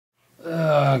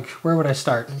Ugh, where would I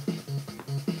start?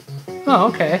 Oh,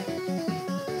 okay.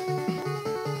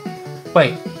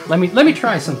 Wait, let me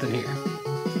try something here.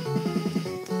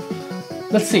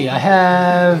 Let's see, I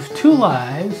have 2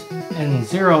 lives and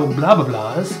 0 blah blah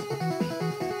blahs.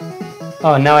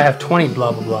 Oh, and now I have 20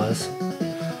 blah blah blahs.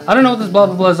 I don't know what those blah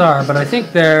blah blahs are, but I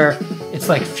think it's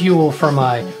like fuel for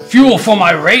my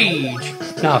rage.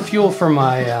 No, fuel for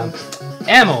my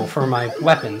ammo for my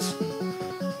weapons.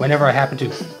 Whenever I happen to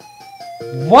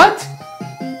what?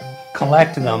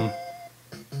 Collect them.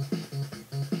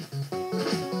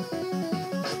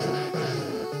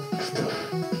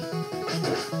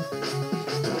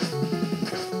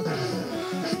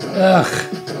 Ugh.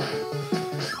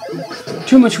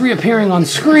 Too much reappearing on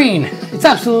screen. It's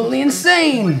absolutely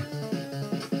insane.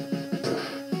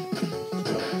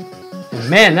 And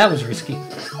man, that was risky.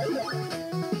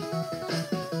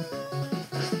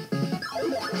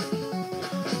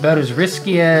 About as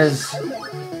risky as, I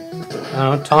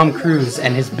don't know, Tom Cruise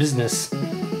and his business.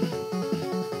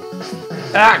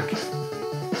 Ugh.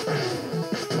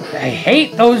 I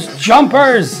hate those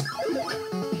jumpers!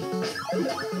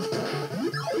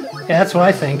 Yeah, that's what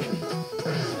I think.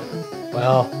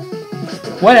 Well,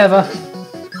 whatever.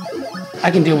 I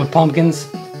can deal with pumpkins.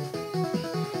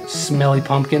 Smelly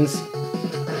pumpkins.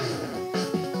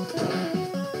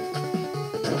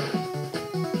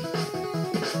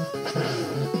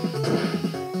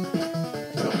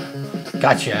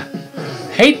 Gotcha.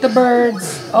 Hate the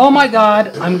birds. Oh my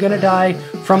god, I'm gonna die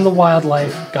from the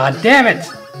wildlife. God damn it!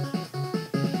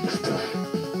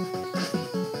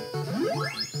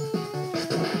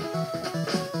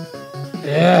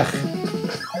 Ugh.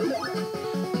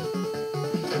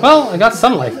 Well, I got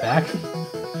some life back.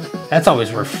 That's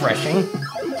always refreshing.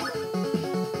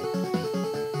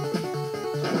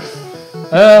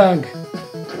 Ugh.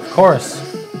 Of course.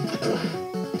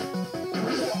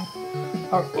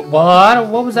 Well,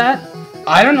 what was that?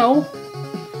 I don't know.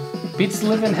 Beats the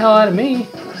living hell out of me.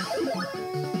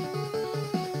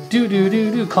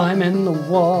 Do, climbing the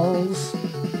walls.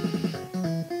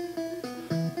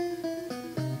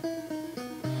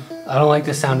 I don't like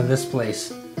the sound of this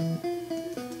place.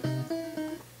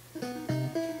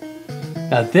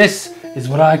 Now this is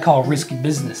what I call risky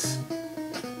business.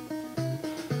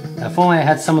 Now if only I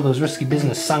had some of those risky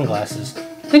business sunglasses.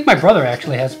 I think my brother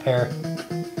actually has a pair.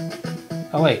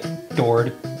 Oh wait,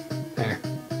 Dord. There.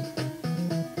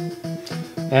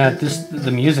 Yeah,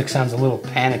 the music sounds a little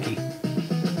panicky.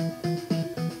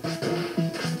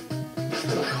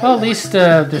 Well, at least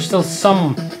there's still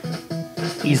some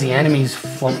easy enemies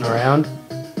floating around.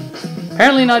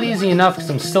 Apparently not easy enough because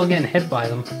I'm still getting hit by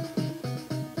them.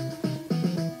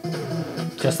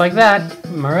 Just like that,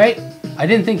 am I right? I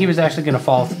didn't think he was actually going to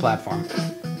fall off the platform.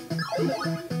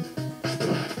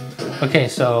 Okay,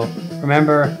 so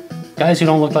remember, guys who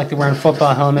don't look like they're wearing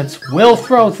football helmets will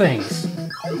throw things.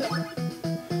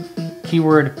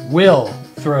 Keyword will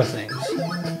throw things.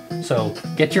 So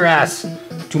get your ass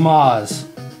to Maz.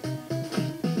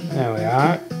 There we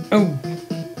are. Oh.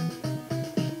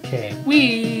 Okay,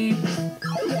 whee!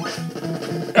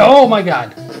 Oh my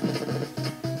god!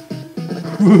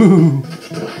 Woo!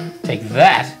 Take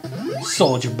that,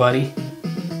 soldier buddy.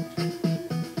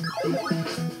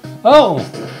 Oh!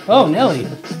 Oh, Nelly.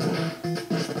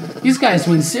 These guys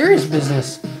mean serious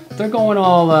business. They're going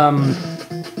all,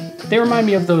 they remind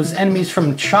me of those enemies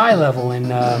from Chai level in,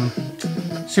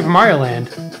 Super Mario Land.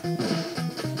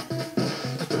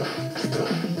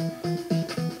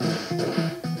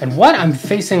 And what? I'm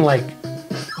facing, like,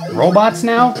 robots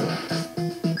now?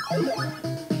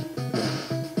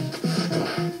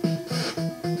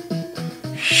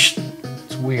 Shh.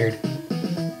 It's weird.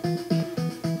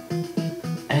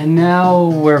 And now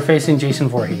we're facing Jason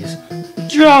Voorhees.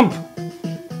 Jump!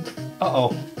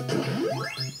 Uh-oh.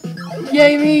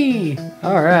 Yay me!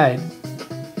 Alright.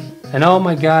 And oh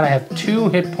my god, I have 2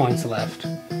 hit points left.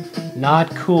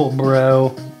 Not cool,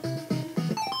 bro.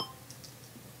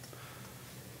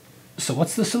 So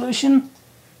what's the solution?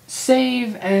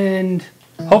 Save and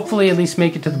hopefully at least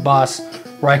make it to the boss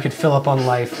where I could fill up on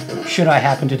life should I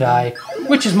happen to die,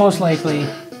 which is most likely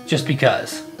just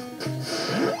because.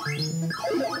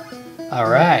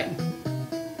 Alright.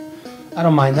 I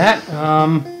don't mind that.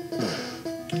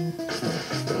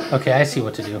 Okay, I see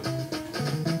what to do.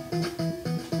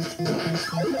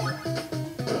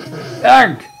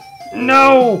 Arg!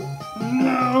 No!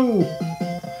 No!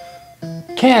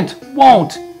 Can't,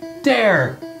 won't,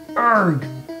 dare, erg!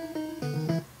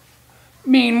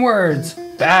 Mean words,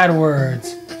 bad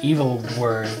words, evil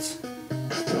words.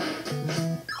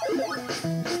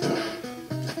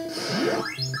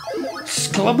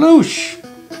 Sklabloosh!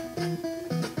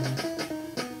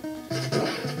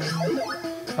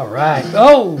 Alright.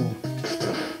 Oh!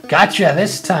 Gotcha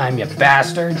this time, you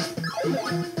bastard.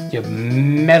 You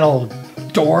metal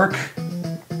dork.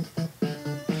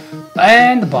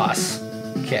 And the boss.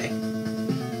 Okay.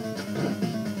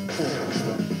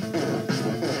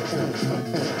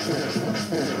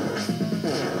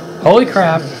 Holy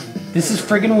crap. This is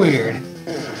friggin' weird.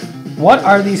 What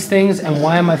are these things and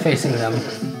why am I facing them?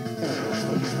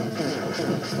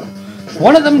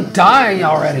 One of them died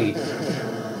already.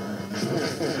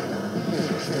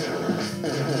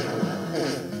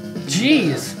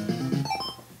 Jeez.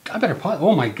 I better pause.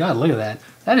 Oh my god, look at that.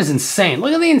 That is insane.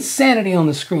 Look at the insanity on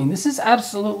the screen. This is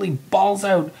absolutely balls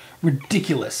out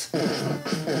ridiculous.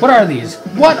 What are these?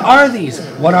 What are these?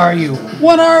 What are you?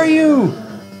 What are you?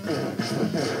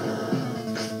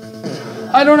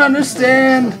 I don't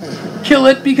understand. Kill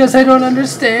it because I don't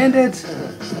understand it.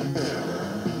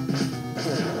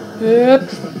 Yep.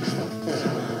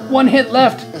 One hit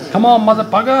left. Come on,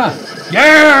 motherfucker.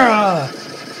 Yeah!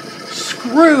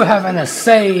 Screw having a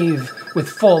save with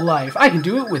full life. I can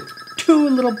do it with 2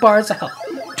 little bars of health.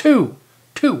 2.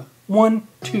 1,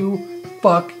 2.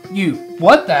 Fuck you.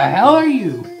 What the hell are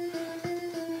you?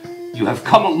 You have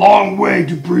come a long way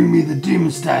to bring me the demon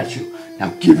statue.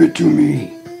 Now give it to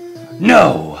me.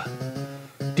 No.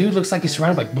 Dude looks like he's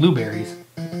surrounded by blueberries.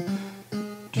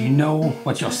 Do you know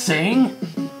what you're saying?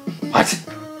 What?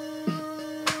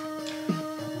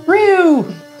 Ryu!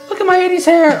 Look at my 80s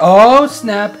hair! Oh,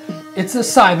 snap. It's a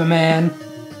Cyberman.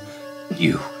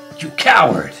 You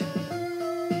coward!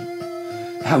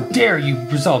 How dare you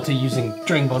resort to using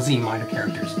Dragon Ball Z minor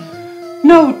characters?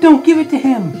 No, don't give it to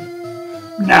him!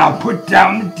 Now put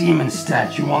down the demon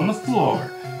statue on the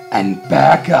floor and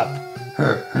back up.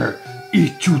 Her,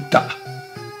 Ichuta.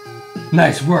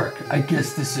 Nice work. I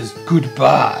guess this is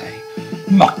goodbye.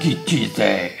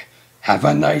 Makichite. Have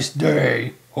a nice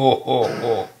day. Ho ho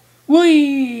ho.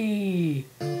 Whee!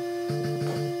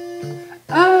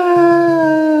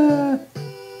 Ah!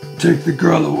 Take the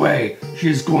girl away. She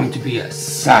is going to be a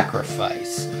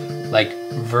sacrifice. Like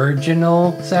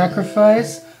virginal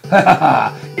sacrifice? Ha ha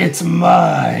ha! It's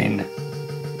mine!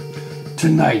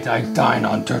 Tonight I dine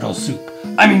on turtle soup.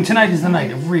 I mean, tonight is the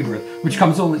night of rebirth, which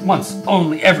comes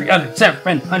only every other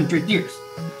 700 years.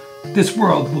 This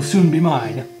world will soon be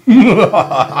mine.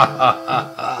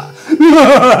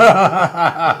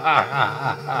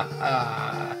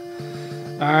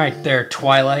 Alright there,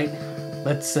 Twilight.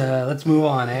 Let's move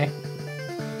on, eh?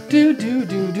 Do.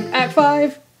 Act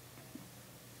 5.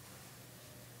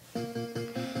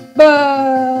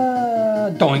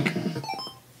 Doink.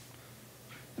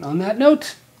 And on that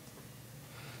note,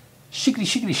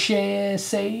 shiggity share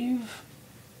save.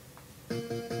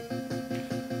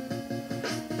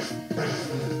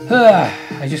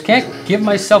 I just can't give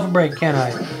myself a break, can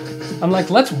I? I'm like,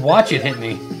 let's watch it hit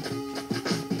me.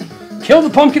 Kill the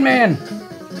Pumpkin Man!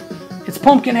 It's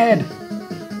Pumpkinhead!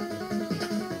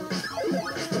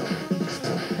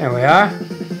 There we are.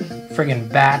 Friggin'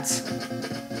 bats.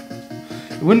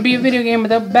 It wouldn't be a video game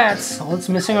without bats. All it's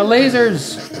missing are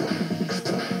lasers.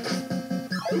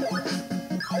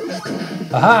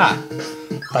 Aha!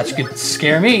 Thought you could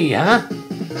scare me, huh?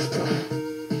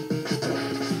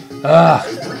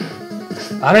 Ugh.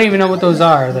 I don't even know what those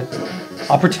are.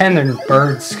 I'll pretend they're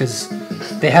birds, because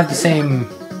they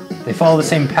follow the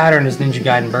same pattern as Ninja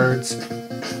Gaiden birds.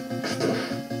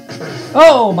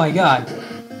 Oh my god!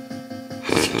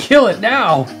 Kill it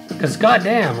now! Because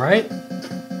goddamn, right?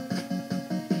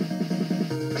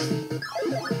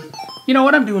 You know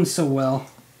what? I'm doing so well.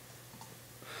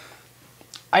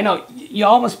 I know,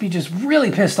 y'all must be just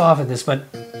really pissed off at this, but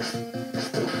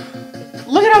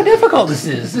look at how difficult this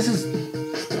is. This is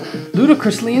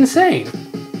ludicrously insane.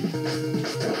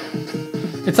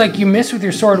 It's like you miss with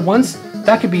your sword once,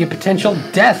 that could be a potential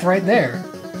death right there.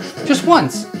 Just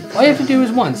once. All you have to do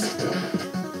is once.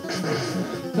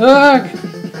 Ugh.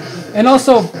 And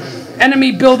also,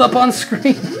 enemy build up on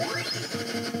screen.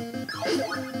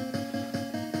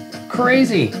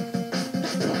 Crazy.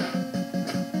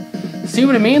 See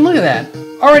what I mean? Look at that.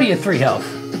 Already at 3 health.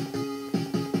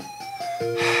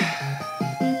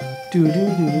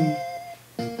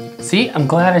 See? I'm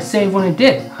glad I saved when I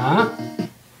did, huh?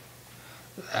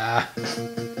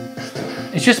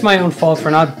 It's just my own fault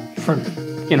at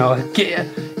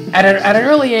an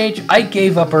early age, I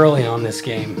gave up early on this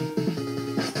game.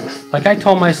 Like I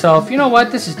told myself, you know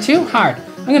what? This is too hard.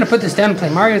 I'm going to put this down and play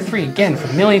Mario 3 again for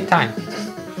the millionth time.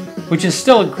 Which is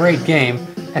still a great game.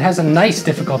 It has a nice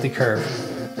difficulty curve.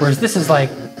 Whereas this is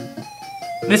like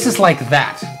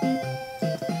that.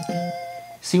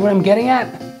 See what I'm getting at?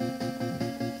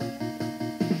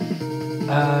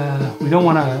 We don't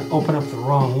want to open up the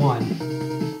wrong one.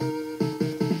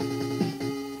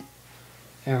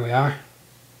 There we are.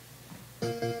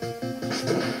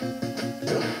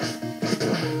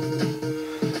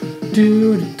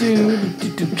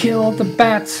 Kill the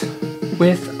bats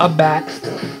with a bat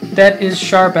that is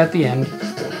sharp at the end.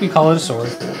 We call it a sword.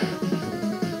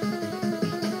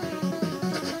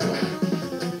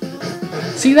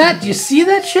 See that? Do you see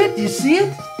that shit? Do you see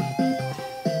it?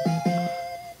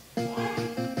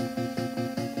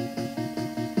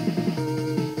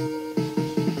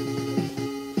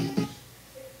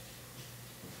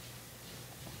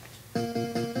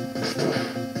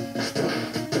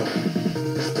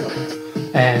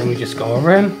 And we just go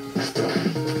over him.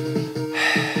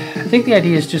 I think the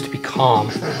idea is just to be calm.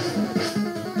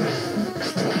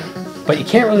 But you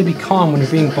can't really be calm when you're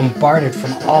being bombarded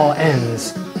from all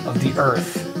ends of the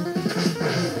earth.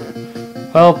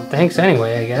 Well, thanks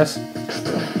anyway, I guess.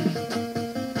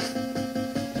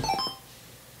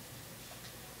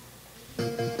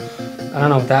 I don't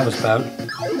know what that was about.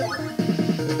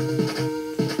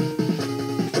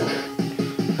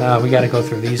 We gotta go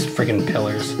through these friggin'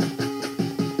 pillars.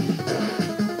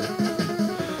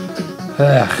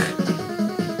 Ugh.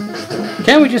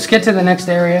 Can't we just get to the next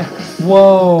area?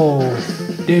 Whoa,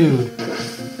 dude.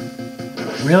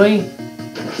 Really?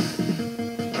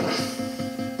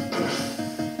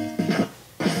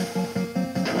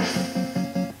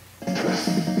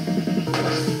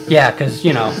 Yeah, because,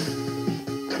 you know.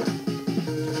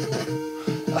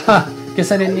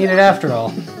 Guess I didn't need it after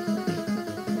all.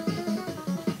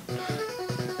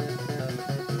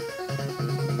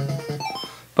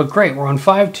 But great, we're on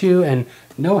 5-2 and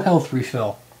no health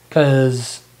refill.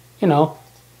 Because, you know,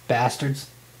 bastards.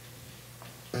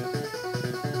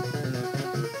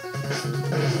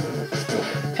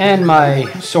 And my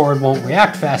sword won't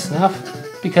react fast enough.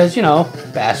 Because, you know,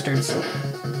 bastards.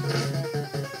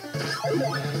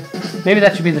 Maybe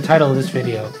that should be the title of this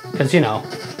video. Because, you know,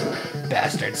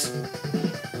 bastards.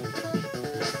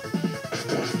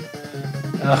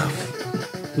 Ugh.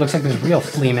 Looks like there's real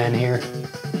flea men here.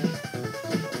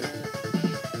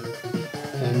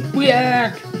 And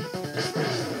whack!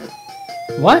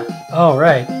 What? Oh,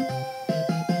 right.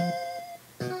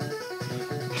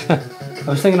 I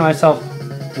was thinking to myself,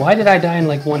 why did I die in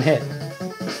like one hit?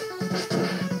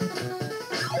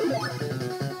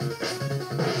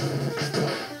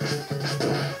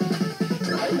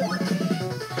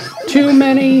 Too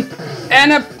many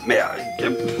and a...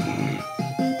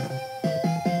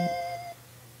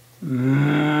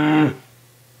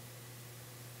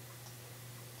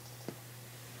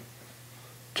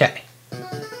 Okay.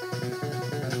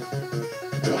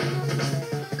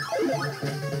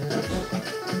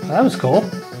 Well, that was cool.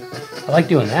 I like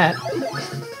doing that.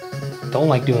 Don't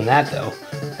like doing that though.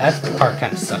 That part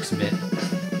kind of sucks a bit.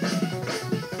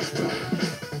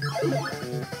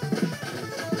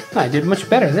 I did much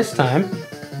better this time.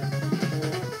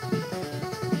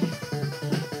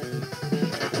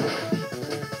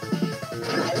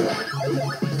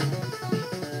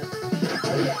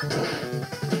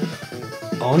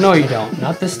 Oh no you don't,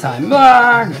 not this time.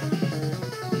 Ah!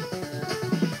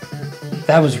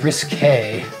 That was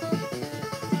risque.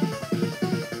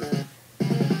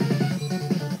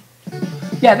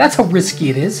 Yeah, that's how risky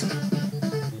it is.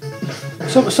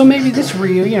 So maybe this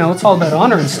Ryu, you know, it's all about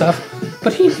honor and stuff,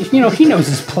 but he, you know, he knows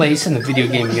his place in the video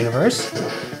game universe.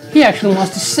 He actually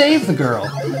wants to save the girl.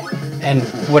 And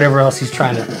whatever else he's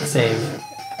trying to save.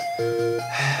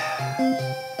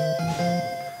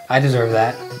 I deserve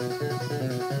that.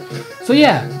 So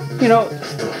yeah, you know,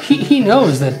 he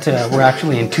knows that we're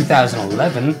actually in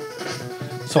 2011,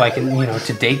 so I can, you know,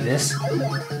 to date this.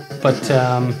 But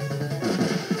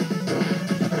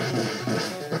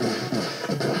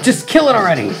just kill it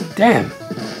already! Damn.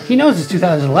 He knows it's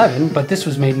 2011, but this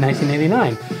was made in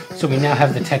 1989, so we now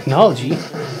have the technology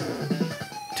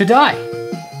to die.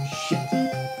 Shit.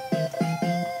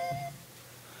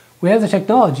 We have the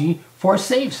technology for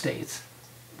save states,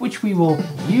 which we will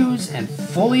use and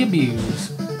fully abuse.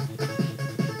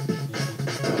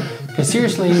 Because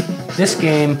seriously, this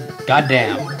game,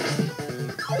 goddamn.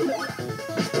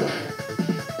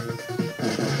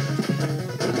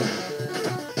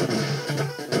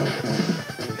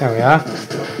 There we are.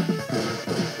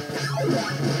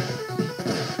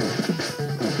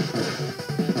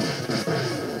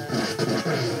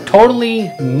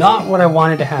 Totally not what I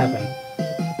wanted to happen.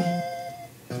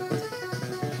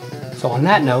 So on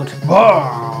that note,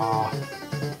 what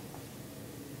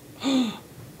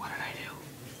did I do?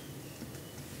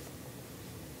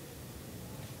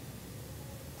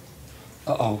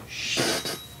 Uh-oh,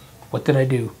 shit. What did I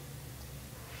do?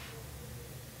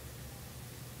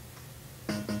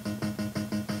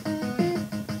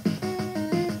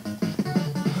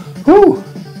 Whew!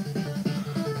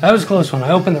 That was a close one.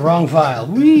 I opened the wrong file.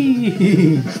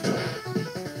 Whee!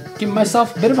 Giving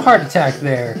myself a bit of a heart attack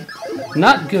there.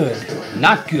 Not good.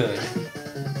 Not good.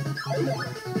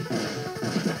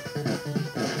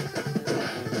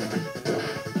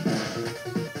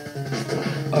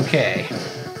 Okay.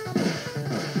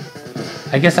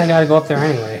 I guess I gotta go up there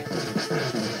anyway.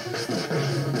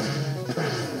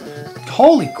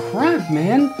 Holy crap,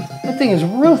 man! That thing is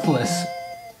ruthless.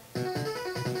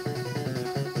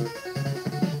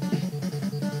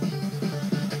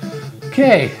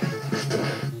 Okay.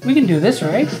 We can do this,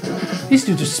 right? These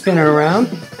dudes are spinning around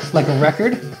like a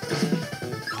record.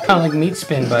 Kind of like meat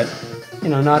spin, but, you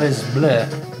know, not as bleh.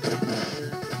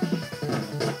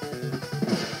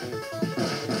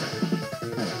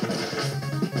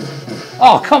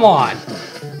 Oh, come on!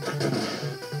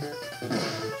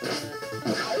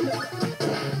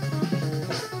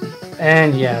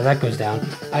 And yeah, that goes down.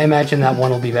 I imagine that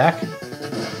one will be back.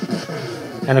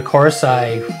 And of course,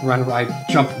 I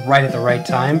jump right at the right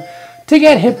time to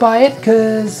get hit by it,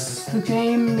 because the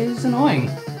game is annoying.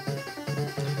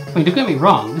 I mean, don't get me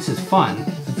wrong, this is fun.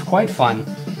 It's quite fun.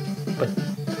 But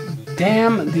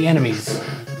damn the enemies.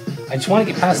 I just want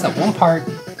to get past that one part.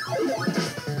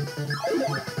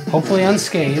 Hopefully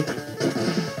unscathed.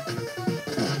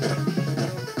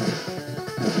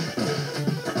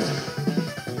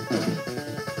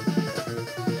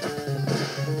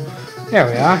 There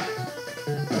we are.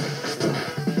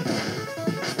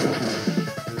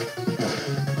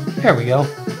 There we go.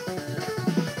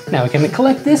 Now we can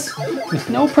collect this with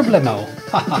no problemo.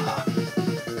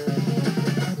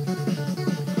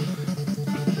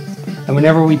 And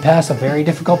whenever we pass a very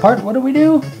difficult part, what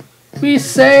do? We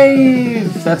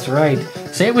save! That's right.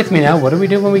 Say it with me now. What do we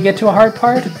do when we get to a hard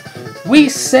part? We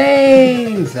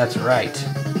save! That's right.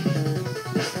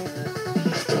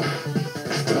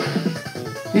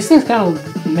 These things kind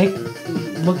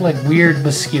of look like weird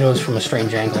mosquitoes from a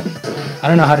strange angle. I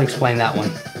don't know how to explain that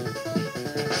one.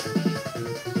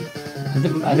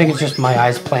 I think it's just my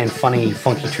eyes playing funny,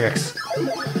 funky tricks.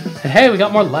 And hey, we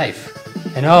got more life.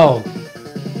 And oh,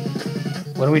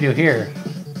 what do we do here?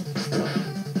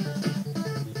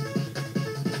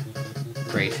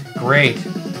 Great, great.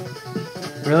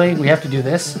 Really? We have to do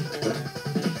this?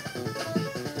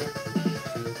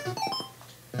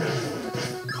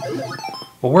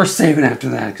 Well, we're saving after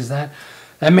that, because that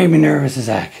made me nervous as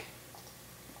heck.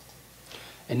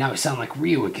 And now we sound like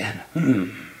Ryu again.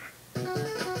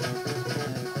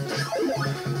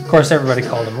 Of course, everybody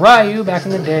called him Ryu back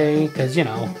in the day, because, you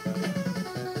know,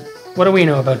 what do we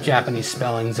know about Japanese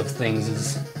spellings of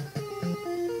things?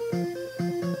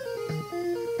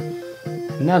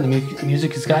 Now the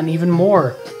music has gotten even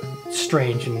more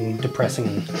strange and depressing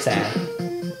and sad.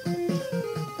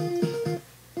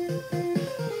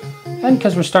 And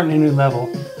because we're starting a new level.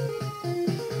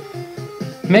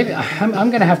 Maybe I'm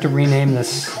going to have to rename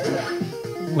this,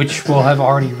 which will have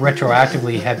already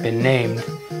retroactively have been named.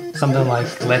 Something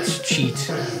like Let's Cheat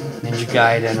Ninja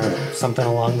Gaiden or something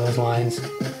along those lines.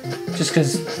 Just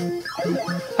because,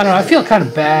 I don't know, I feel kind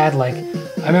of bad. Like,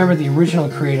 I remember the original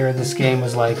creator of this game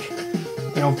was like,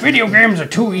 you know, video games are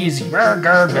too easy. Brr,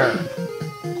 brr, brr.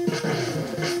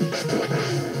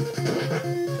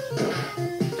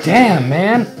 Damn,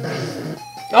 man.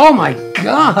 Oh my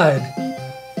god.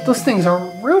 Those things are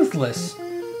ruthless.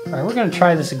 Alright, we're going to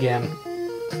try this again.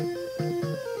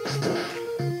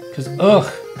 Because,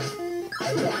 ugh.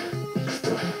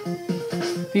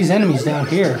 These enemies down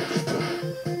here.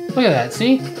 Look at that,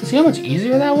 see? See how much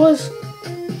easier that was?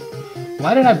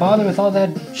 Why did I bother with all that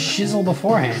shizzle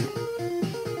beforehand?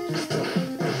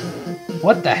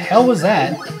 What the hell was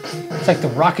that? It's like the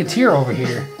Rocketeer over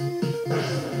here.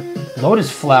 Lotus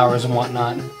flowers and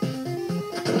whatnot.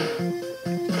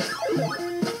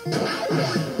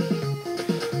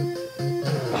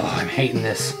 Oh, I'm hating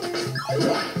this.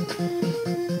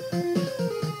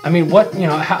 I mean, what, you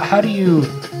know, how do you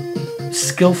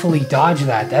skillfully dodge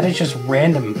that? That is just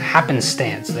random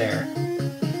happenstance there.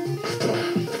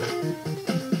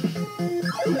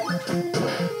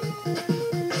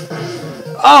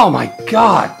 Oh my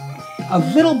god! A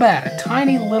little bat, a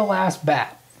tiny little ass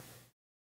bat.